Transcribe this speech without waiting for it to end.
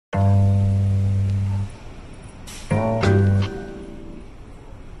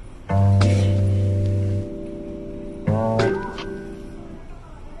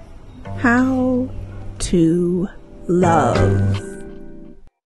to love.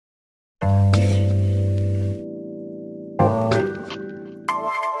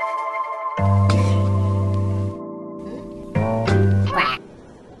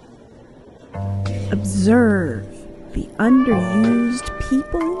 Observe the underused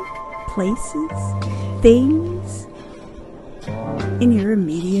people, places, things in your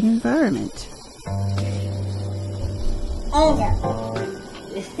immediate environment. Angel.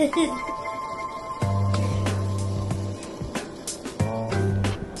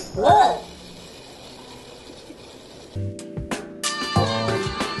 Look.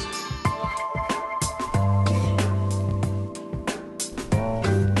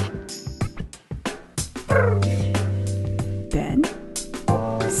 Then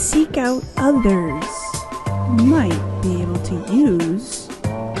seek out others who might be able to use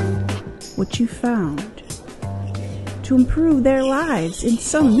what you found to improve their lives in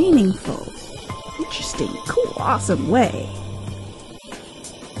some meaningful, interesting, cool, awesome way.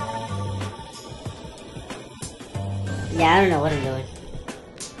 Yeah, I don't know what I'm doing.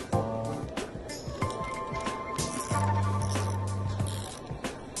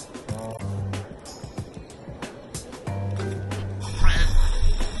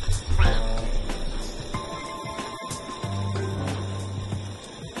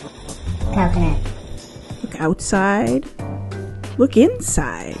 Coconut. Look outside. Look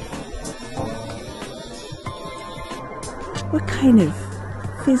inside. What kind of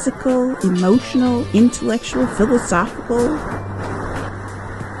physical, emotional, intellectual, philosophical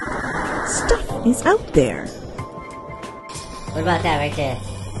stuff is out there? What about that right there?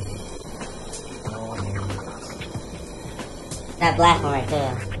 That black one right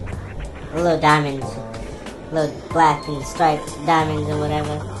there. The little diamonds. Little black and striped diamonds or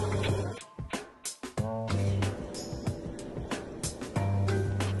whatever.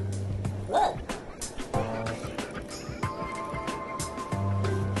 Look.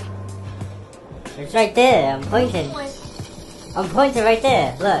 It's right there. I'm pointing. I'm pointing right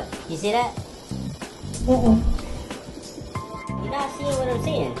there. Look. You see that? You're not seeing what I'm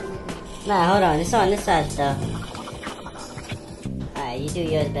seeing. Nah, hold on. It's on this side though. Alright, you do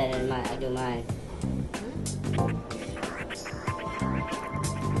yours better than mine. I do mine.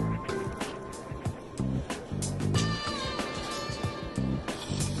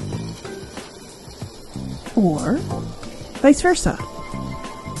 Or vice versa.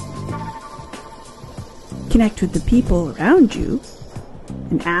 Connect with the people around you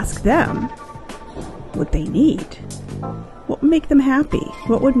and ask them what they need. What would make them happy?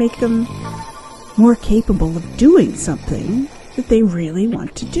 What would make them more capable of doing something that they really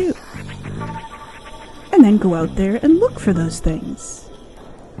want to do? And then go out there and look for those things.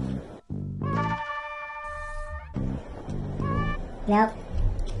 Nope.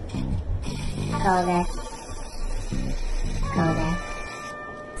 Go there. Go there.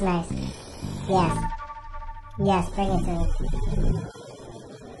 It's nice. Yes. Yes, bring it to me.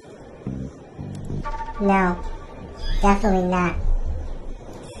 No. Definitely not.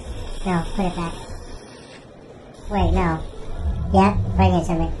 No, put it back. Wait, no. Yep, bring it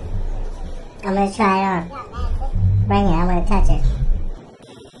to me. I'm gonna try it on. Bring it, I'm gonna touch it.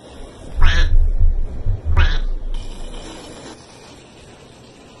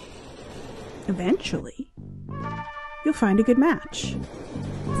 Eventually, you'll find a good match.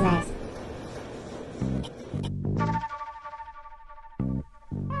 It's nice.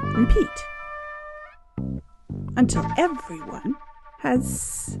 Repeat until everyone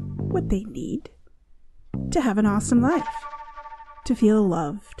has what they need to have an awesome life, to feel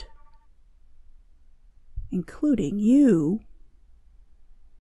loved, including you.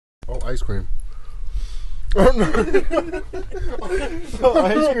 Oh, ice cream. Oh, no. Oh,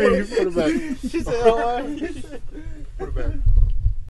 ice cream. Put it back. She said, oh, Put it back.